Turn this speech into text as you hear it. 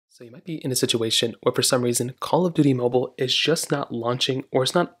So you might be in a situation where for some reason Call of Duty Mobile is just not launching or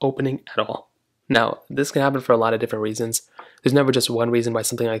it's not opening at all. Now, this can happen for a lot of different reasons. There's never just one reason why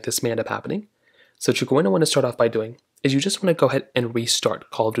something like this may end up happening. So what you're going to want to start off by doing is you just want to go ahead and restart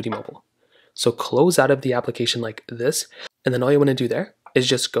Call of Duty Mobile. So close out of the application like this, and then all you want to do there is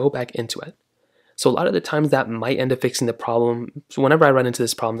just go back into it. So a lot of the times that might end up fixing the problem. So whenever I run into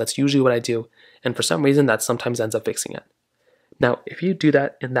this problem, that's usually what I do. And for some reason, that sometimes ends up fixing it. Now, if you do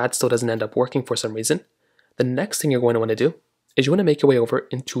that and that still doesn't end up working for some reason, the next thing you're going to want to do is you want to make your way over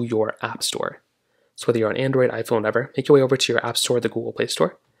into your App Store. So whether you're on Android, iPhone, whatever, make your way over to your App Store, the Google Play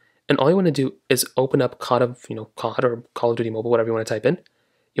Store. And all you want to do is open up COD or Call of Duty Mobile, whatever you want to type in.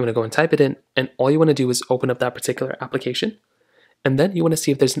 You want to go and type it in, and all you want to do is open up that particular application. And then you want to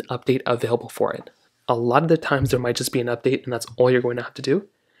see if there's an update available for it. A lot of the times there might just be an update, and that's all you're going to have to do.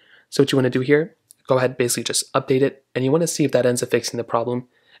 So what you want to do here, go ahead, basically just update it, and you want to see if that ends up fixing the problem.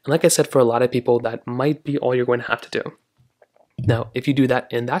 And like I said, for a lot of people, that might be all you're going to have to do. Now, if you do that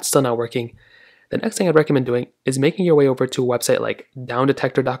and that's still not working, the next thing I'd recommend doing is making your way over to a website like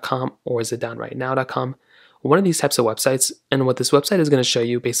downdetector.com or is it downrightnow.com, one of these types of websites. And what this website is going to show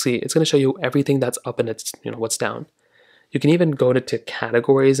you, basically, it's going to show you everything that's up and it's, what's down. You can even go to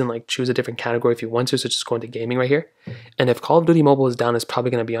categories and choose a different category if you want to. So just go into gaming right here. And if Call of Duty Mobile is down, it's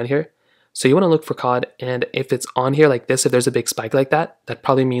probably going to be on here. So you want to look for COD, and if it's on here like this, if there's a big spike like that, that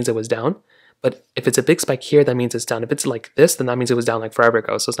probably means it was down. But if it's a big spike here, that means it's down. If it's like this, then that means it was down like forever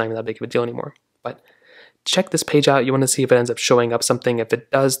ago, so it's not even that big of a deal anymore. But check this page out. You want to see if it ends up showing up something. If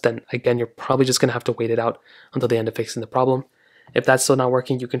it does, then again, you're probably just going to have to wait it out until they end up fixing the problem. If that's still not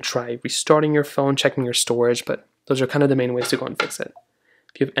working, you can try restarting your phone, checking your storage, but those are kind of the main ways to go and fix it.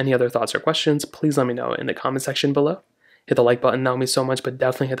 If you have any other thoughts or questions, please let me know in the comment section below. Hit the like button, that would mean so much, but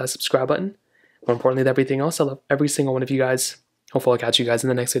definitely hit that subscribe button. More importantly than everything else, I love every single one of you guys. Hopefully I'll catch you guys in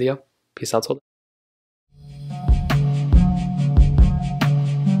the next video. Peace out, soldiers.